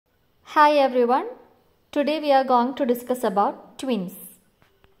Hi everyone, today we are going to discuss about twins.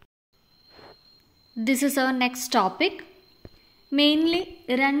 This is our next topic. Mainly,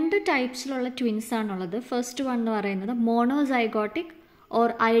 two types of twins are. First one is monozygotic or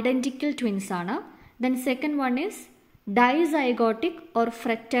identical twins. Then second one is dizygotic or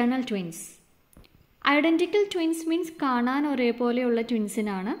fraternal twins. Identical twins means കാണാൻ ഒരേപോലെയുള്ള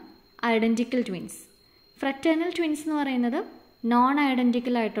ട്വിൻസിനാണ് identical twins. Fraternal twins എന്ന് പറയുന്നത്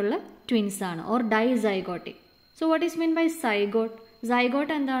non-identical ആയിട്ടുള്ള twins ആണ് or dizygotic. So what is mean by zygote?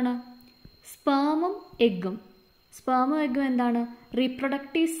 Zygote എന്താണ്? സ്പേമും എഗ്ഗും. സ്പേമും എഗ്ഗും എന്താണ്?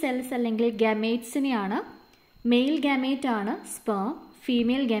 Reproductive cells അല്ലെങ്കിൽ ഗാമേറ്റ്സിനെയാണ്. Mail gamete ആണ് sperm,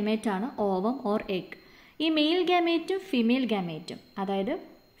 female gamete ആണ് ഓവം ഓർ എഗ്. ഈ മെയിൽ ഗാമേറ്റും ഫീമെയിൽ ഗാമേറ്റും അതായത്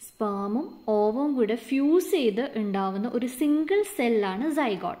സ്പേമും ഓവവും കൂടെ ഫ്യൂസ് ചെയ്ത് ഉണ്ടാവുന്ന ഒരു സിംഗിൾ സെല്ലാണ്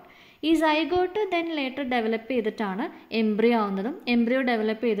സൈഗോട്ട്. ഈ സൈഗോട്ട് ദെൻ ലേറ്റർ ഡെവലപ്പ് ചെയ്തിട്ടാണ് എംബ്രിയോ ആവുന്നതും എംബ്രിയോ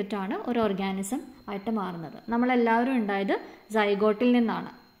ഡെവലപ്പ് ചെയ്തിട്ടാണ് ഒരു ഓർഗാനിസം ആയിട്ട് മാറുന്നത്. നമ്മളെല്ലാവരും ഉണ്ടായത് സൈഗോട്ടിൽ നിന്നാണ്.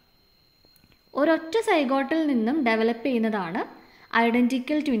 ഒരൊറ്റ സൈഗോട്ടിൽ നിന്നും ഡെവലപ്പ് ചെയ്യുന്നതാണ്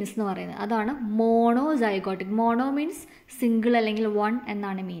ഐഡൻറ്റിക്കൽ ട്വിൻസ് എന്ന് പറയുന്നത്. അതാണ് മോണോസൈഗോട്ടിക്. മോണോ മീൻസ് സിംഗിൾ അല്ലെങ്കിൽ വൺ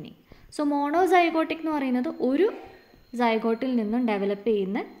എന്നാണ് മീനിങ്. സോ മോണോസൈഗോട്ടിക് എന്ന് പറയുന്നത് ഒരു സൈഗോട്ടിൽ നിന്നും ഡെവലപ്പ്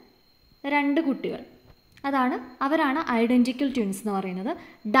ചെയ്യുന്ന രണ്ട് കുട്ടികൾ, അവരാണ് ഐഡൻറ്റിക്കൽ ട്വിൻസ് എന്ന് പറയുന്നത്.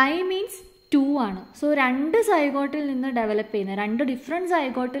 ഡൈ മീൻസ് ടു ആണ്. സോ രണ്ട് സൈഗോട്ടിൽ നിന്ന് ഡെവലപ്പ് ചെയ്യുന്ന രണ്ട് ഡിഫറെൻറ്റ്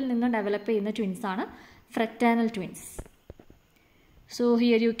സൈഗോട്ടിൽ നിന്ന് ഡെവലപ്പ് ചെയ്യുന്ന ട്വിൻസ് ആണ് fraternal twins. So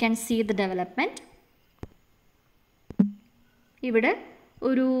here you can see the development. ഇവിടെ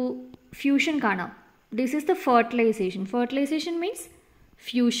ഒരു ഫ്യൂഷൻ കാണാം. This is the fertilisation. Fertilisation means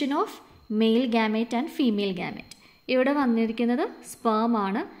fusion of male gamete and female gamete. ഇവിടെ വന്നിരിക്കുന്നത് സ്പേം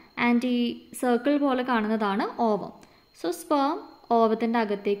ആണ് ആൻഡ് ഈ സർക്കിൾ പോലെ കാണുന്നതാണ് ഓവം. സോ സ്പേം ഓവത്തിൻ്റെ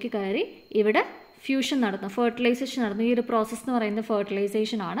അകത്തേക്ക് കയറി ഇവിടെ ഫ്യൂഷൻ നടത്തുന്നു, ഫെർട്ടിലൈസേഷൻ നടത്തുന്നു. ഈ ഒരു പ്രോസസ്സ് എന്ന് പറയുന്നത്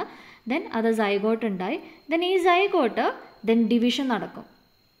ഫെർട്ടിലൈസേഷൻ ആണ്. ദെൻ അത് സൈഗോട്ട് ഉണ്ടായി. ദെൻ ഈ സൈഗോട്ട് ദെൻ ഡിവിഷൻ നടക്കും.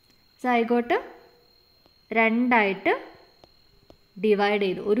 സൈഗോട്ട് രണ്ടായിട്ട് ഡിവൈഡ്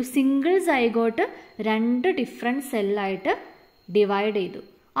ചെയ്തു. ഒരു സിംഗിൾ സൈഗോട്ട് രണ്ട് ഡിഫറെൻറ്റ് സെല്ലായിട്ട് ഡിവൈഡ് ചെയ്തു.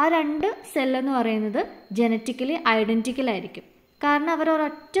 ആ രണ്ട് സെല്ലെന്ന് പറയുന്നത് ജനറ്റിക്കലി ഐഡൻറ്റിക്കൽ ആയിരിക്കും. കാരണം അവർ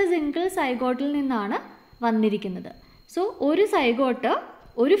ഒരൊറ്റ സിംഗിൾ സൈഗോട്ടിൽ നിന്നാണ് വന്നിരിക്കുന്നത്. സോ ഒരു സൈഗോട്ട്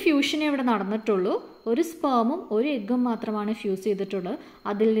ഒരു ഫ്യൂഷനെ ഇവിടെ നടന്നിട്ടുള്ളൂ. ഒരു സ്പേമും ഒരു എഗ്ഗും മാത്രമാണ് ഫ്യൂസ് ചെയ്തിട്ടുള്ളത്.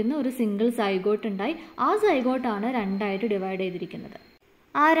 അതിൽ നിന്ന് ഒരു സിംഗിൾ സൈഗോട്ട് ഉണ്ടായി. ആ സൈഗോട്ടാണ് രണ്ടായിട്ട് ഡിവൈഡ് ചെയ്തിരിക്കുന്നത്.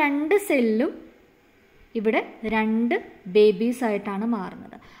 ആ രണ്ട് സെല്ലും ഇവിടെ രണ്ട് ബേബീസ് ആയിട്ടാണ്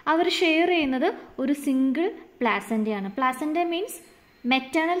മാറുന്നത്. അവർ ഷെയർ ചെയ്യുന്നത് ഒരു സിംഗിൾ പ്ലാസൻ്റയാണ്. പ്ലാസൻ്റ മീൻസ്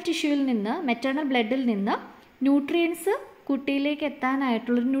മെറ്റേണൽ ടിഷ്യൂവിൽ നിന്ന്, മെറ്റേണൽ ബ്ലഡിൽ നിന്ന് ന്യൂട്രിയൻസ് കുട്ടിയിലേക്ക്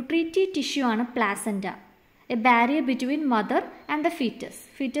എത്താനായിട്ടുള്ളൊരു ന്യൂട്രീറ്റീവ് ടിഷ്യൂ ആണ് placenta. A barrier between mother and the foetus.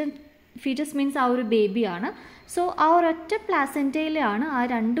 Foetus means ആ ഒരു ബേബിയാണ്. സോ ആ ഒരൊറ്റ പ്ലാസൻ്റയിലാണ് ആ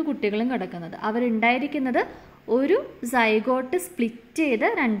രണ്ട് കുട്ടികളും കിടക്കുന്നത്. അവരുണ്ടായിരിക്കുന്നത് ഒരു സൈഗോട്ട് സ്പ്ലിറ്റ് ചെയ്ത്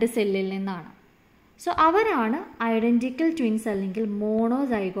രണ്ട് സെല്ലിൽ നിന്നാണ്. സോ അവരാണ് ഐഡൻറ്റിക്കൽ ട്വിൻസ് അല്ലെങ്കിൽ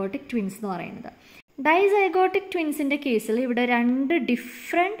മോണോസൈഗോട്ടിക് ട്വിൻസ് എന്ന് പറയുന്നത്. ഡൈസൈഗോട്ടിക് ട്വിൻസിൻ്റെ കേസിൽ ഇവിടെ രണ്ട്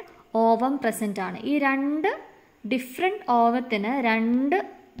ഡിഫറെൻറ്റ് ഓവം പ്രസൻ്റ് ആണ്. ഈ രണ്ട് ഡിഫറെൻറ്റ് ഓവത്തിന് രണ്ട്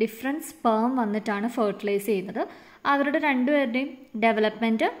ഡിഫറെൻറ്റ് സ്പേം വന്നിട്ടാണ് ഫെർട്ടിലൈസ് ചെയ്യുന്നത്. അവരുടെ രണ്ടുപേരുടെയും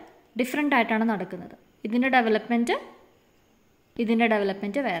ഡെവലപ്മെൻറ്റ് ഡിഫറെൻ്റ് ആയിട്ടാണ് നടക്കുന്നത്. ഇതിൻ്റെ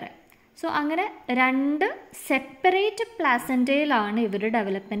ഡെവലപ്മെൻറ്റ് വേറെ. സോ അങ്ങനെ രണ്ട് സെപ്പറേറ്റ് പ്ലാസൻ്റയിലാണ് ഇവരുടെ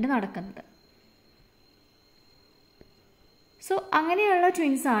ഡെവലപ്മെൻറ്റ് നടക്കുന്നത്. സോ അങ്ങനെയുള്ള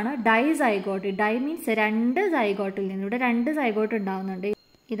ട്വിൻസാണ് ഡൈസൈഗോട്ട്. ഡൈ മീൻസ് രണ്ട് സൈഗോട്ടിൽ നിന്ന്. ഇവിടെ രണ്ട് സൈഗോട്ട് ഉണ്ടാകുന്നുണ്ട്.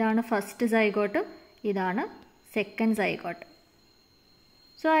 ഇതാണ് ഫസ്റ്റ് സൈഗോട്ട്, ഇതാണ് സെക്കൻഡ് സൈഗോട്ട്.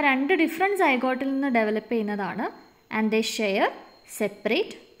 സോ ആ രണ്ട് ഡിഫറെൻറ്റ് സൈഗോട്ടിൽ നിന്ന് ഡെവലപ്പ് ചെയ്യുന്നതാണ് ആൻഡ് ദേ ഷെയർ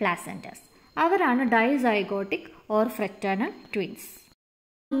സെപ്പറേറ്റ് പ്ലാസൻറ്റസ്. അവരാണ് ഡൈസൈഗോട്ടിക് ഓർ ഫ്രറ്റേണൽ ട്വിൻസ്.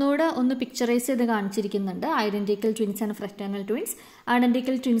 ഒന്ന് പിക്ചറൈസ് ചെയ്ത് കാണിച്ചിരിക്കുന്നുണ്ട് identical twins and fraternal twins.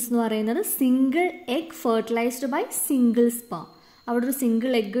 Identical twins എന്ന് പറയുന്നത് single egg fertilised by single sperm. അവിടെ ഒരു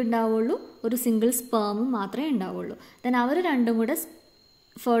സിംഗിൾ എഗ് ഉണ്ടാവുള്ളൂ, ഒരു സിംഗിൾ സ്പേമും മാത്രമേ ഉണ്ടാവുള്ളൂ. ദെൻ അവർ രണ്ടും കൂടെ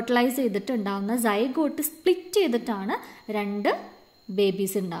ഫെർട്ടിലൈസ് ചെയ്തിട്ട് ഉണ്ടാകുന്ന സൈഗോട്ട് സ്പ്ലിറ്റ് ചെയ്തിട്ടാണ് രണ്ട്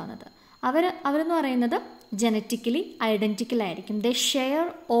ബേബീസ് ഉണ്ടാകുന്നത്. അവരെന്ന് പറയുന്നത് ജനറ്റിക്കലി ഐഡൻറ്റിക്കൽ ആയിരിക്കും. ദേ share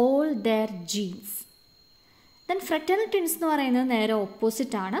all there jeans. Then fraternal twins എന്ന് പറയുന്നത് നേരെ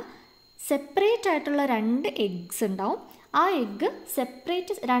ഓപ്പോസിറ്റ് ആണ്. സെപ്പറേറ്റ് ആയിട്ടുള്ള രണ്ട് എഗ്സ് ഉണ്ടാവും. ആ എഗ്ഗ്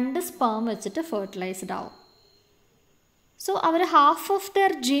സെപ്പറേറ്റ് രണ്ട് സ്പേം വെച്ചിട്ട് ഫെർട്ടിലൈസ്ഡ് ആവും. So our half of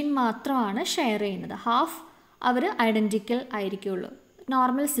their gene മാത്രമാണ് ഷെയർ ചെയ്യുന്നത്. ഹാഫ് അവർ ഐഡൻറ്റിക്കൽ ആയിരിക്കുള്ളൂ,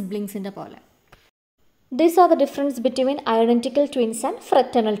 നോർമൽ സിബ്ലിങ്സിൻ്റെ പോലെ. These are the difference between identical twins and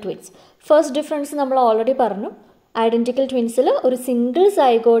fraternal twins. First difference നമ്മൾ ഓൾറെഡി പറഞ്ഞു. ഐഡൻറ്റിക്കൽ ട്വിൻസിൽ ഒരു സിംഗിൾ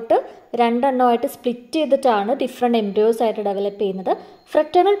സൈഗോട്ട് രണ്ടെണ്ണമായിട്ട് സ്പ്ലിറ്റ് ചെയ്തിട്ടാണ് ഡിഫറെൻറ്റ് എംബ്രിയോസ് ആയിട്ട് develop ചെയ്യുന്നത്.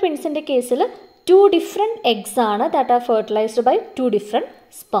 Fraternal ട്വിൻസിൻ്റെ കേസിൽ 2 ഡിഫറെൻറ്റ് എഗ്സ് ആണ് that are fertilised by 2 different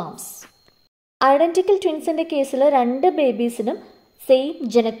sperms. Identical ട്വിൻസിൻ്റെ കേസിൽ 2 ബേബീസിനും സെയിം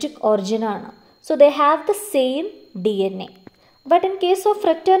ജനറ്റിക് ഒറിജിൻ ആണ്. So they have the same DNA. But in case of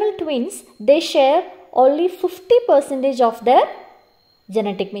fraternal twins, they share only 50% of their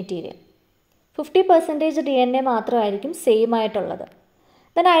genetic material. 50% DNA മാത്രമായിരിക്കും same ആയിട്ടുള്ളത്.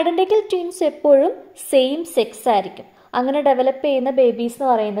 Then identical twins എപ്പോഴും same sex ആയിരിക്കും. അങ്ങനെ develop ചെയ്യുന്ന babies എന്ന്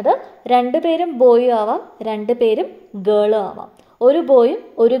പറയുന്നത് 2 പേരും ബോയും ആവാം, 2 പേരും ഗേളും ആവാം. ഒരു ബോയും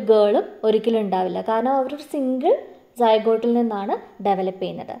ഒരു ഗേളും ഒരിക്കലും ഉണ്ടാവില്ല, കാരണം അവരൊരു സിംഗിൾ സൈഗോട്ടിൽ നിന്നാണ് ഡെവലപ്പ്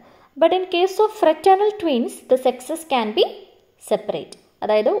ചെയ്യുന്നത്. But in case of fraternal twins the sexes can be separate.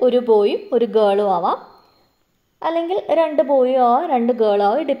 അതായത് ഒരു ബോയും ഒരു ഗേളും ആവാം, അല്ലെങ്കിൽ 2 ബോയും ആവാം 2 ഗേളും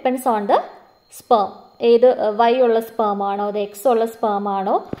ആവാം. It depends on the sperm. ഏത് Y ഉള്ള സ്പേം ആണോ അത് X ഉള്ള സ്പേം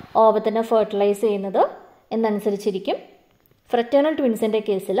ആണോ ഓവത്തിനെ ഫെർട്ടിലൈസ് ചെയ്യുന്നത് എന്നനുസരിച്ചിരിക്കും ഫ്രറ്റേണൽ ട്വിൻസിൻ്റെ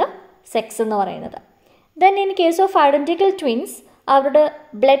കേസിൽ സെക്സ് എന്ന് പറയുന്നത്. Then in case of identical twins അവരുടെ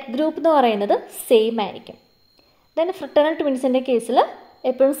ബ്ലഡ് ഗ്രൂപ്പ് എന്ന് പറയുന്നത് സെയിം ആയിരിക്കും. ദെൻ ഫ്രറ്റേണൽ ട്വിൻസിൻ്റെ കേസിൽ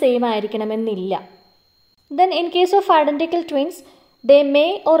എപ്പോഴും സെയിം ആയിരിക്കണമെന്നില്ല. Then in case of identical twins, they may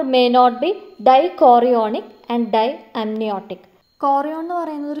or may not be dichorionic and diamniotic. Chorion എന്ന്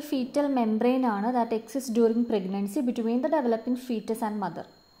പറയുന്നത് ഒരു ഫീറ്റൽ മെംബ്രെയിൻ ആണ് that exist during pregnancy between the developing foetus and mother.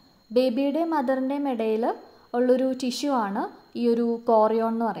 ബേബിയുടെയും മദറിൻ്റെയും ഇടയിൽ ഉള്ളൊരു tissue ആണ് ഈ ഒരു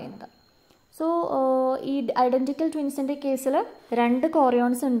കോറിയോൺ എന്ന് പറയുന്നത്. സോ ഈ ഐഡൻറ്റിക്കൽ ട്വിൻസിൻ്റെ കേസിൽ 2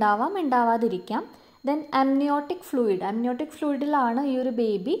 കോറിയോൺസ് ഉണ്ടാവാം, ഉണ്ടാവാതിരിക്കാം. ദെൻ അമ്നിയോട്ടിക് ഫ്ലൂയിഡിലാണ് ഈ ഒരു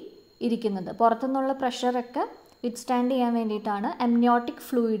ബേബി ഇരിക്കുന്നത്. പുറത്തുനിന്നുള്ള പ്രഷറൊക്കെ വിത്ത്സ്റ്റാൻഡ് ചെയ്യാൻ വേണ്ടിയിട്ടാണ് അമ്നിയോട്ടിക്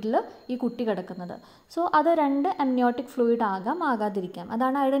ഫ്ലൂയിഡിൽ ഈ കുട്ടി കിടക്കുന്നത്. സോ അത് 2 അമ്നിയോട്ടിക് ഫ്ലൂയിഡ് ആകാം, ആകാതിരിക്കാം.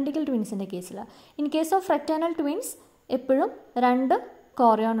 അതാണ് ഐഡൻറ്റിക്കൽ ട്വിൻസിൻ്റെ കേസിൽ. In case of fraternal twins എപ്പോഴും 2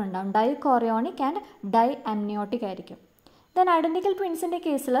 കോറിയോൺ ഉണ്ടാകും. ഡൈകോറിയോണിക് ആൻഡ് ഡൈ അമ്നിയോട്ടിക് ആയിരിക്കും. ദെൻ ഐഡൻറ്റിക്കൽ ട്വിൻസിൻ്റെ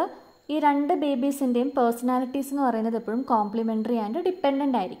കേസിൽ ഈ 2 ബേബീസിൻ്റെയും പേഴ്സണാലിറ്റീസ് എന്ന് പറയുന്നത് എപ്പോഴും കോംപ്ലിമെൻ്ററി ആൻഡ്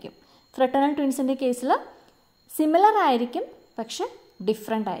ഡിപ്പെൻഡൻ്റ് ആയിരിക്കും. ഫ്രറ്റേണൽ ട്വിൻസിൻ്റെ കേസിൽ സിമിലർ ആയിരിക്കും, പക്ഷെ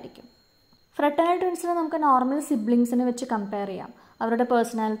ഡിഫറെൻ്റ് ആയിരിക്കും. ഫ്രറ്റേണൽ ട്വിൻസിനെ നമുക്ക് നോർമൽ സിബ്ലിങ്സിനെ വെച്ച് കമ്പയർ ചെയ്യാം. അവരുടെ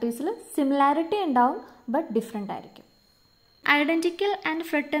പേഴ്സണാലിറ്റീസിൽ സിമിലാരിറ്റി ഉണ്ടാവും, ബട്ട് ഡിഫറെൻ്റ് ആയിരിക്കും. ഐഡൻറ്റിക്കൽ ആൻഡ്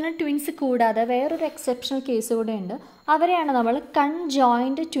ഫ്രറ്റേണൽ ട്വിൻസ് കൂടാതെ വേറൊരു എക്സെപ്ഷണൽ കേസ് കൂടെ ഉണ്ട്. അവരെയാണ് നമ്മൾ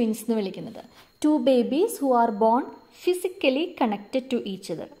കൺജോയിൻഡ് ട്വിൻസ് എന്ന് വിളിക്കുന്നത്. 2 babies who are born physically connected to each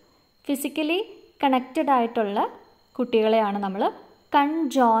other. Physically connected ആയിട്ടുള്ള കുട്ടികളെയാണ് നമ്മൾ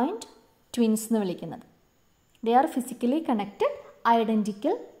കൺജോയിൻഡ് ട്വിൻസ് എന്ന് വിളിക്കുന്നത്. They are physically connected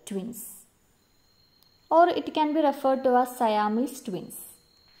identical twins, or it can be referred to as Siamese twins.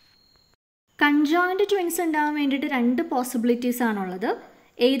 Conjoined twins ഉണ്ടാവാൻ വേണ്ടിയിട്ട് 2 possibilities ആണുള്ളത്.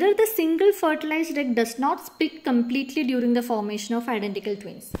 Either the single fertilized egg does not split completely during the formation of identical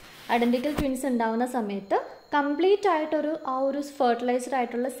twins. Identical twins ഉണ്ടാവുന്ന സമയത്ത് complete ആയിട്ടൊരു fertilised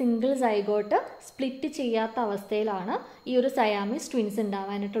ആയിട്ടുള്ള single zygote split ചെയ്യാത്ത അവസ്ഥയിലാണ് ഈ ഒരു സയാമീസ് ട്വിൻസ്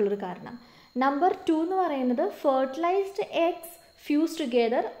ഉണ്ടാവാനായിട്ടുള്ളൊരു കാരണം. നമ്പർ 2 എന്ന് പറയുന്നത് fertilised eggs fuse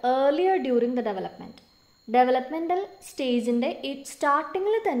together earlier during the developmental സ്റ്റേജിൻ്റെ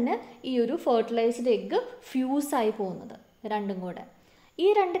സ്റ്റാർട്ടിങ്ങിൽ തന്നെ ഈ ഒരു ഫെർട്ടിലൈസ്ഡ് എഗ്ഗ് ഫ്യൂസായി പോകുന്നത് രണ്ടും കൂടെ. ഈ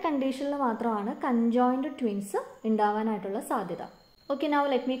 2 കണ്ടീഷനിൽ മാത്രമാണ് കൺജോയിൻഡ് ട്വിൻസ് ഉണ്ടാവാനായിട്ടുള്ള സാധ്യത. Okay, now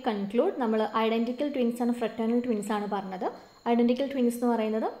let me conclude. നമ്മൾ identical twins and fraternal twins ആണ് പറഞ്ഞത്. ഐഡൻറ്റിക്കൽ ട്വിൻസ് എന്ന്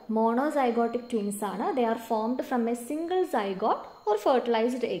പറയുന്നത് മോണോസൈഗോട്ടിക് ട്വിൻസ് ആണ്. They are formed from A single zygote or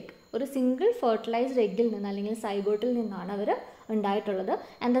fertilised egg. ഒരു സിംഗിൾ ഫെർട്ടിലൈസ്ഡ് എഗ്ഗിൽ നിന്ന് അല്ലെങ്കിൽ സൈഗോട്ടിൽ നിന്നാണ് അവർ ഉണ്ടായിട്ടുള്ളത്.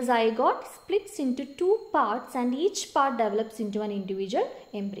 And the zygote splits in to 2 parts and each part develops in to an individual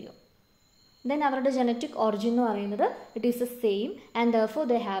embryo. Then അവരുടെ genetic origin എന്ന് പറയുന്നത് it is the same and therefore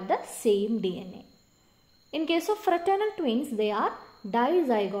they have the same DNA. In case of fraternal twins they are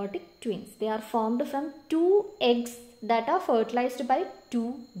dizygotic twins. They are formed from 2 eggs that are fertilized by 2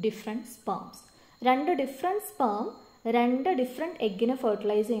 different sperms. 2 different sperm 2 different എഗ്ഗിനെ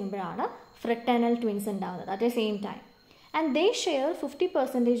fertilise ചെയ്യുമ്പോഴാണ് fraternal twins ഉണ്ടാകുന്നത് at the same time. And they share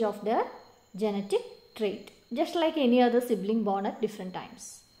 50% of their genetic trait, just like any other sibling born at different times.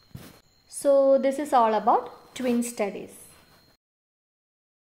 So this is all about twin studies.